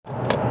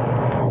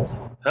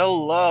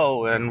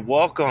Hello and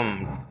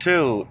welcome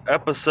to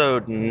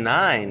episode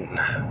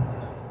 9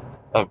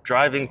 of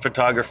Driving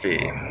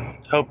Photography.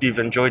 Hope you've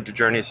enjoyed the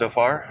journey so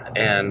far,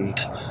 and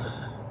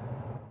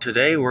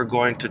today we're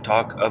going to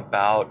talk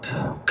about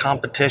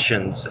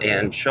competitions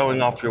and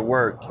showing off your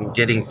work and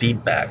getting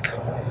feedback.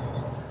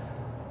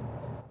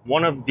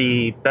 One of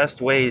the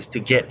best ways to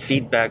get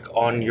feedback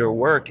on your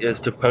work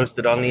is to post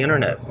it on the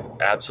internet.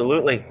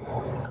 Absolutely.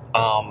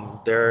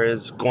 There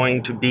is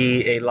going to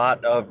be a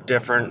lot of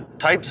different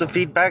types of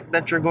feedback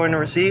that you're going to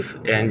receive,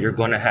 and you're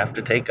going to have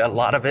to take a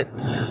lot of it,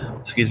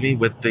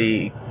 with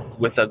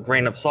a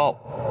grain of salt.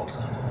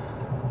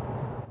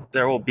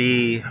 There will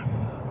be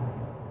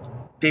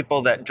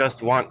people that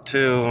just want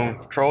to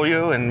troll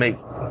you and make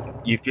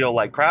you feel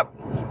like crap.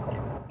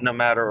 No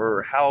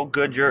matter how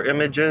good your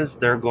image is,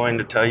 they're going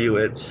to tell you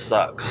it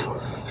sucks.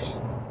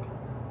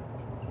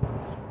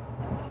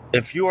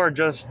 If you are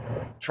just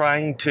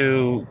trying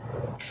to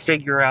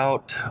figure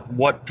out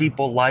what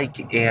people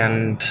like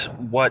and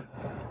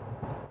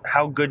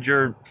how good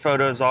your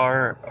photos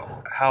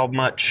are, how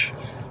much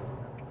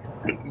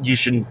you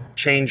should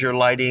change your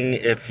lighting,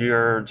 if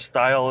your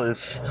style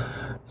is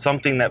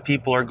something that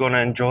people are going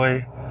to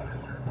enjoy,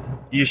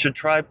 you should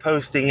try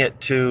posting it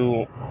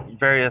to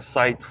various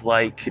sites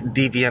like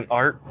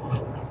DeviantArt,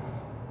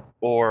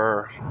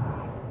 or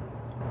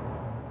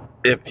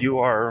if you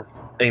are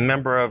a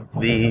member of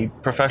the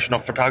Professional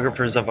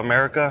Photographers of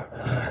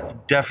America,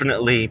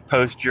 definitely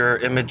post your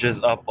images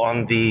up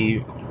on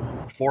the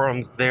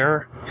forums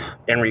there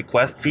and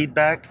request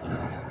feedback.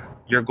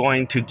 You're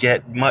going to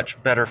get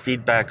much better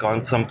feedback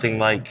on something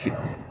like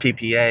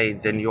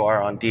PPA than you are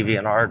on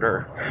DeviantArt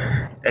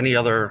or any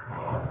other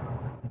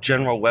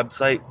general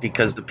website,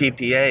 because the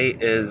PPA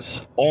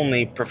is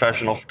only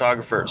professional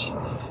photographers.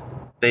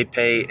 They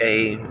pay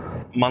a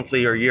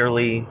monthly or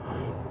yearly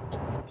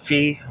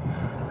fee,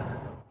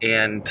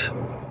 and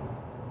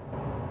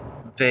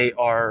they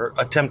are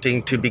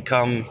attempting to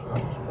become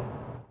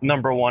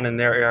number one in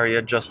their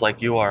area just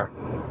like you are.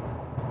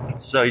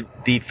 So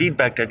the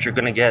feedback that you're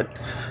going to get,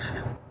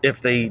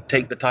 if they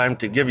take the time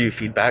to give you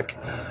feedback,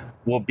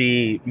 will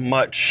be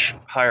much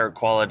higher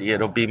quality.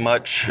 It'll be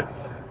much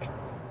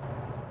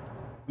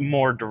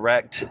more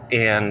direct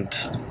and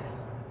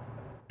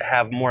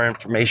have more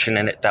information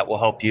in it that will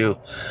help you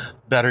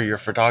better your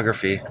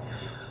photography.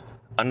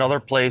 Another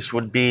place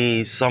would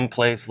be some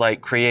place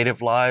like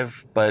Creative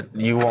Live, but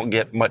you won't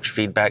get much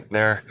feedback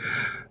there.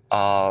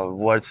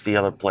 What's the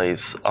other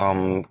place?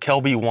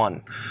 Kelby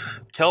One.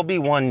 Kelby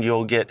One,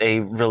 you'll get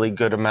a really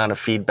good amount of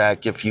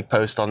feedback if you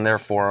post on their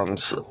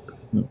forums.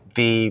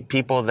 The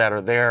people that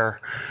are there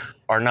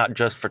are not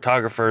just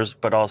photographers,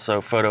 but also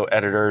photo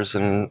editors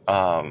and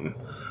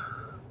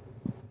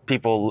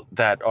people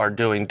that are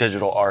doing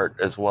digital art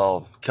as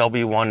well.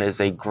 Kelby One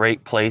is a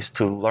great place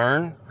to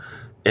learn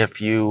if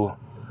you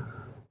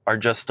are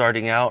just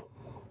starting out,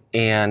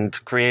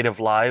 and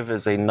Creative Live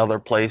is another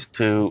place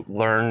to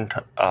learn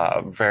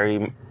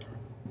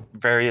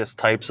various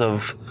types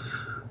of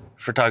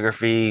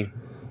photography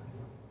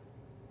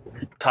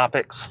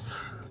topics.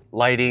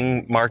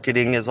 Lighting,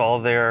 marketing is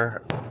all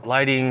there.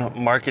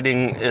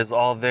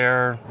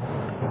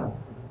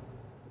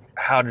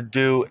 How to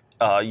do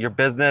your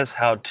business,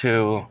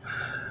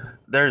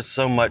 there's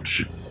so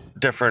much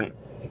different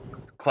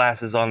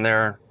classes on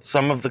there.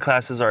 Some of the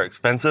classes are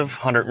expensive,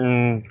 $100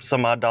 and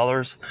some odd,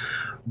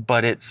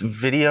 but it's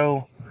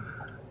video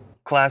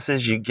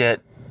classes. You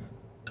get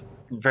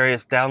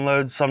various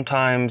downloads.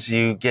 Sometimes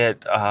you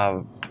get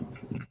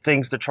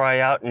things to try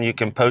out, and you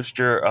can post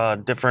your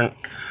different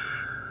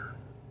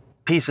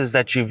pieces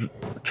that you've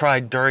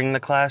tried during the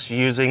class,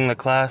 using the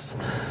class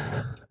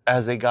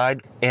as a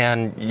guide,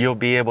 and you'll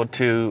be able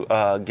to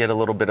get a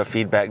little bit of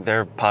feedback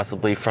there,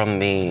 possibly from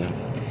the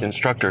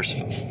instructors.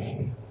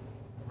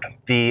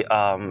 The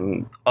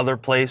other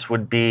place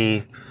would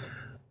be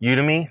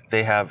Udemy.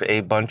 They have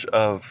a bunch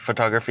of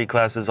photography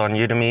classes on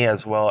Udemy,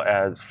 as well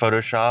as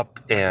Photoshop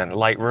and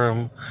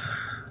Lightroom.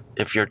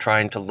 If you're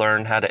trying to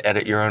learn how to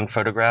edit your own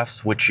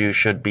photographs, which you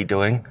should be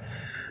doing.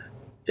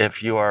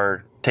 If you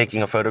are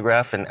taking a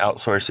photograph and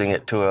outsourcing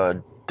it to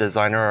a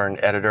designer or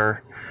an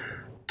editor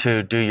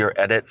to do your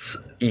edits,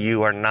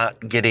 you are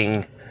not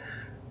getting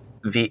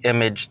the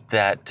image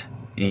that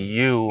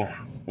you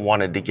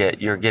wanted to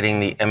get. You're getting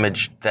the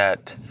image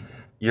that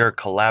your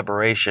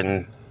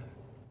collaboration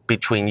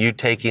between you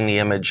taking the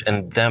image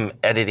and them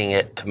editing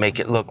it to make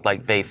it look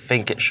like they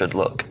think it should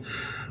look.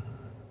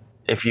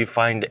 If you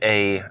find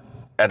a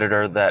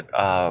editor that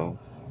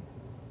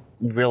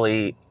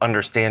really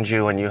understands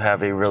you and you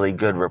have a really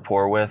good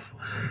rapport with,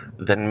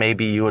 then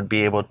maybe you would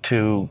be able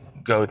to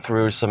go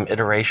through some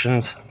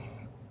iterations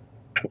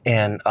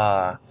and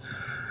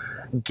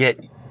get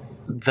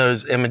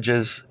those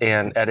images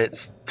and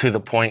edits to the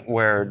point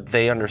where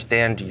they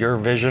understand your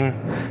vision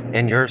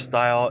and your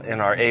style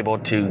and are able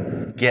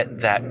to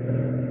get that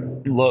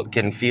look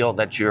and feel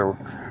that you're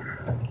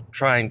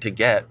trying to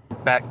get.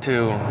 Back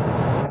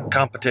to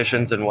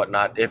competitions and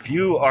whatnot. If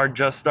you are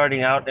just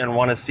starting out and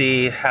want to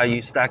see how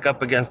you stack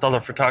up against other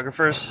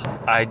photographers,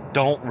 I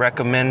don't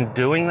recommend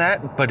doing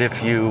that. But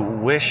if you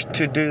wish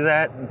to do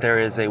that, there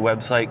is a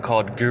website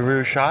called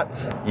Guru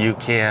Shots. You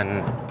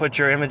can put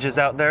your images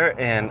out there,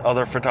 and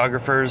other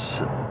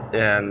photographers,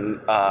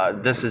 and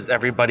this is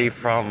everybody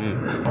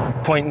from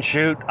point and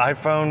shoot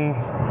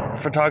iPhone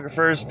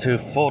photographers to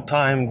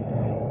full-time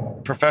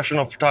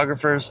professional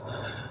photographers,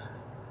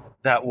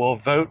 that will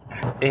vote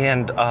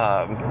and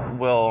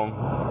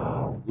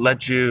will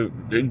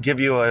give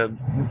you a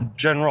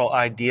general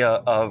idea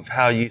of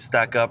how you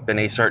stack up in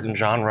a certain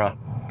genre.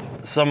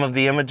 Some of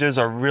the images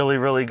are really,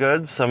 really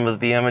good. Some of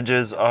the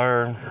images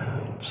are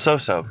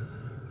so-so.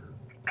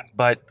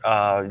 But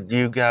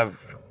you have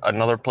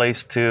another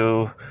place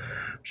to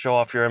show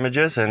off your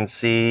images and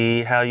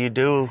see how you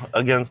do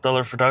against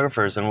other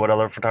photographers and what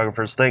other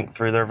photographers think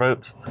through their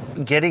votes.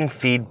 Getting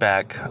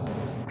feedback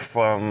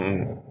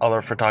from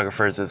other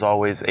photographers is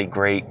always a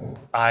great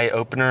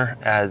eye-opener,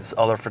 as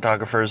other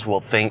photographers will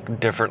think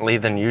differently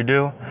than you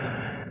do.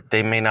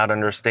 They may not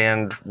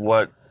understand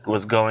what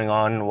was going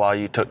on while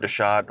you took the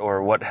shot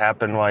or what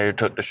happened while you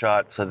took the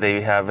shot, so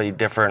they have a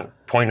different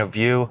point of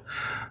view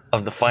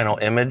of the final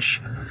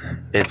image.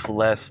 It's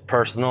less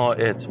personal,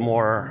 it's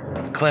more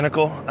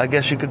clinical, I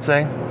guess you could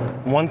say.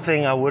 One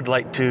thing I would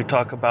like to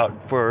talk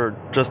about for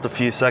just a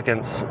few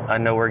seconds, I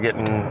know we're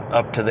getting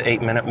up to the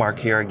 8-minute mark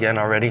here again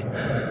already,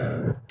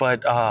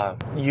 but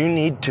you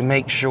need to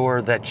make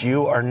sure that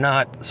you are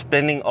not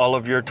spending all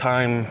of your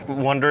time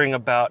wondering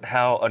about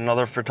how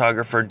another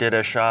photographer did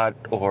a shot,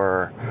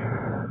 or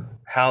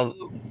how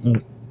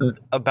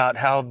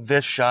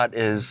this shot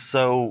is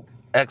so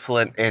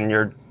excellent, and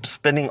you're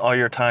spending all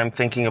your time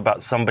thinking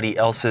about somebody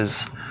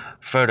else's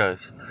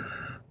photos.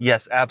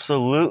 Yes,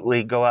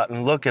 absolutely, go out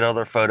and look at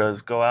other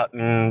photos, go out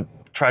and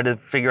try to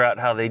figure out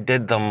how they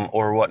did them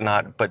or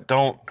whatnot, but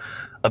don't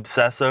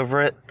obsess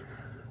over it.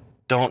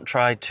 Don't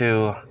try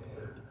to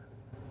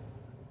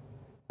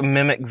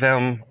mimic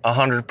them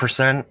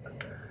 100%.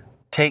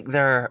 Take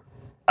their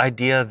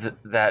idea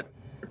that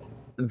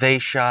they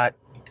shot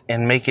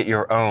and make it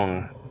your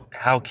own.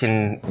 How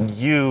can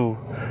you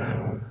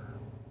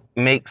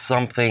make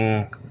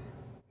something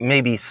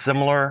maybe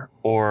similar,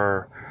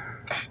 or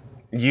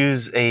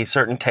use a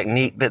certain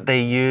technique that they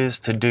use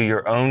to do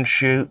your own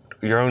shoot,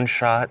 your own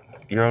shot,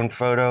 your own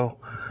photo,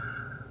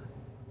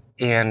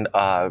 and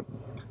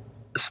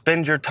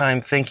spend your time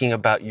thinking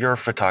about your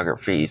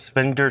photography.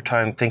 Spend your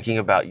time thinking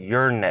about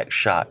your next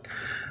shot.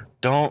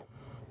 Don't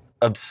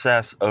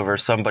obsess over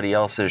somebody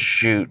else's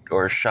shoot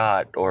or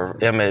shot or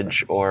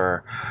image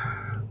or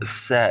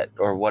set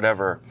or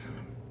whatever,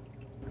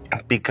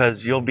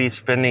 because you'll be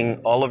spending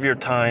all of your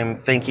time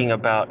thinking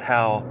about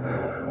how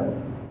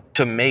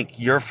to make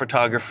your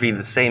photography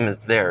the same as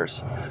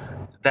theirs.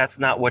 That's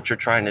not what you're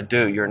trying to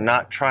do. You're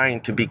not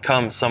trying to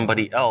become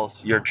somebody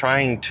else. You're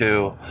trying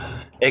to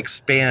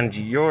expand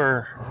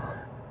your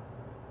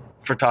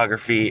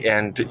photography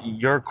and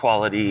your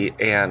quality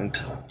and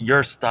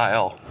your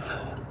style.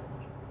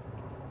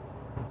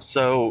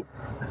 So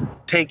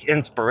take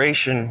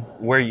inspiration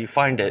where you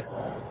find it.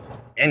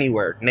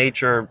 Anywhere,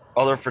 nature,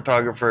 other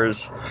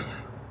photographers,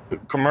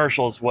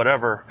 commercials,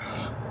 whatever,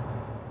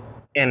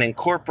 and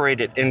incorporate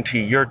it into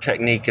your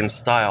technique and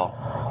style.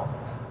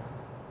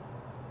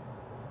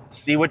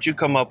 See what you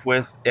come up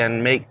with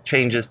and make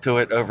changes to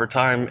it over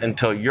time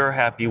until you're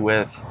happy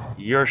with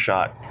your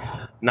shot,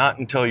 not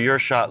until your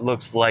shot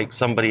looks like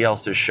somebody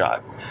else's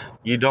shot.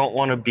 You don't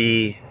want to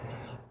be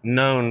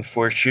known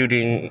for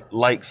shooting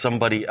like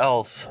somebody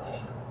else.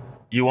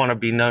 You want to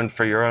be known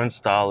for your own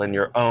style and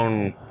your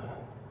own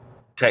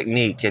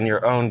technique and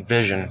your own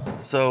vision.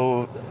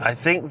 So I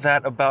think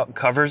that about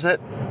covers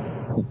it.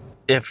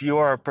 If you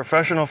are a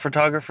professional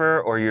photographer,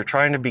 or you're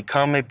trying to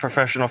become a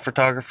professional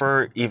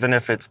photographer, even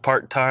if it's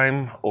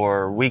part-time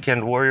or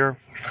weekend warrior,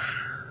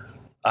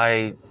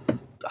 I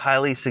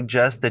highly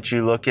suggest that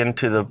you look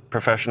into the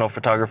Professional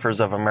Photographers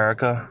of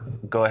America.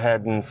 Go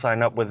ahead and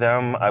sign up with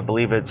them. I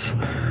believe it's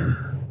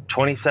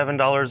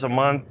 $27 a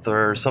month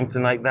or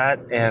something like that,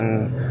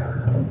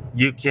 and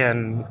you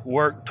can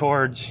work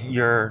towards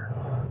your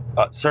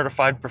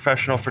certified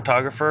professional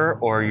photographer,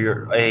 or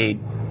a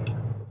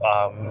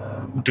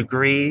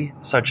degree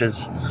such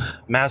as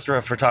Master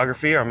of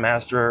Photography or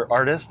Master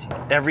Artist.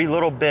 Every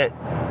little bit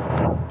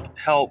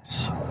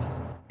helps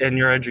in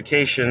your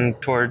education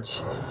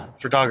towards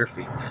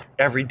photography.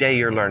 Every day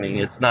you're learning.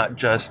 It's not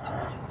just,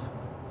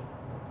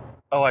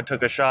 oh, I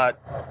took a shot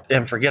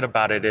and forget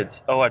about it.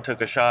 It's, oh, I took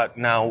a shot,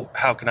 now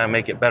how can I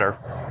make it better?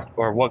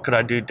 Or what could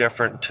I do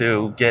different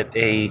to get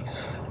a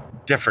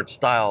different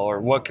style? Or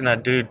what can I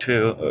do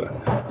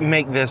to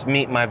make this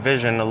meet my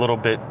vision a little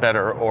bit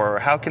better? Or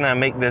how can I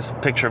make this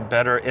picture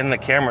better in the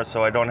camera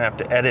so I don't have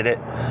to edit it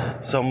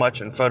so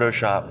much in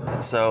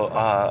Photoshop? So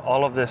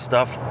all of this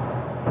stuff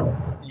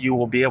you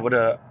will be able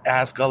to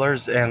ask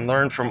others and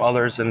learn from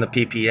others in the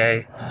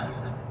PPA.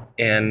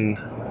 And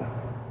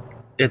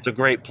it's a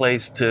great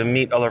place to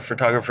meet other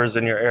photographers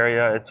in your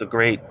area. It's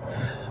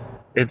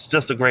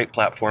just a great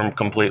platform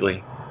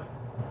completely.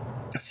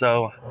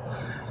 So,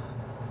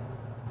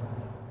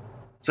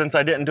 since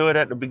I didn't do it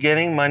at the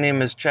beginning, my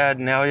name is Chad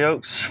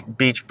Nalyokes,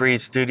 Beach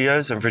Breeze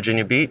Studios in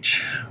Virginia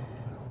Beach.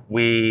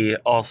 We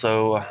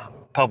also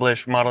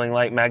publish Modeling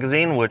Light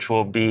magazine, which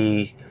will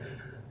be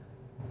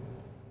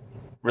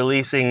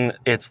releasing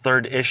its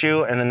 3rd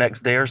issue in the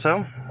next day or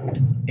so.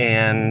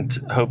 And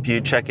hope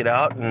you check it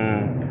out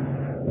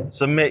and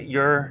submit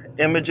your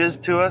images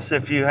to us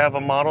if you have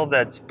a model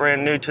that's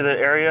brand new to the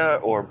area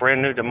or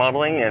brand new to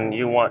modeling and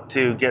you want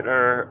to get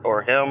her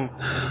or him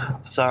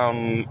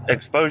some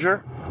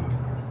exposure.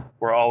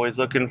 We're always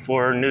looking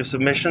for new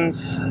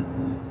submissions.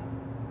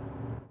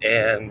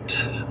 And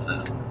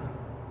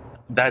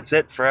that's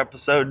it for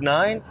episode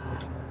 9.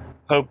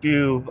 Hope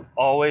you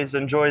always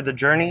enjoy the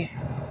journey.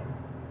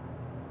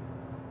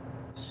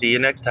 See you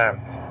next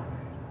time.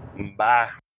 Bye.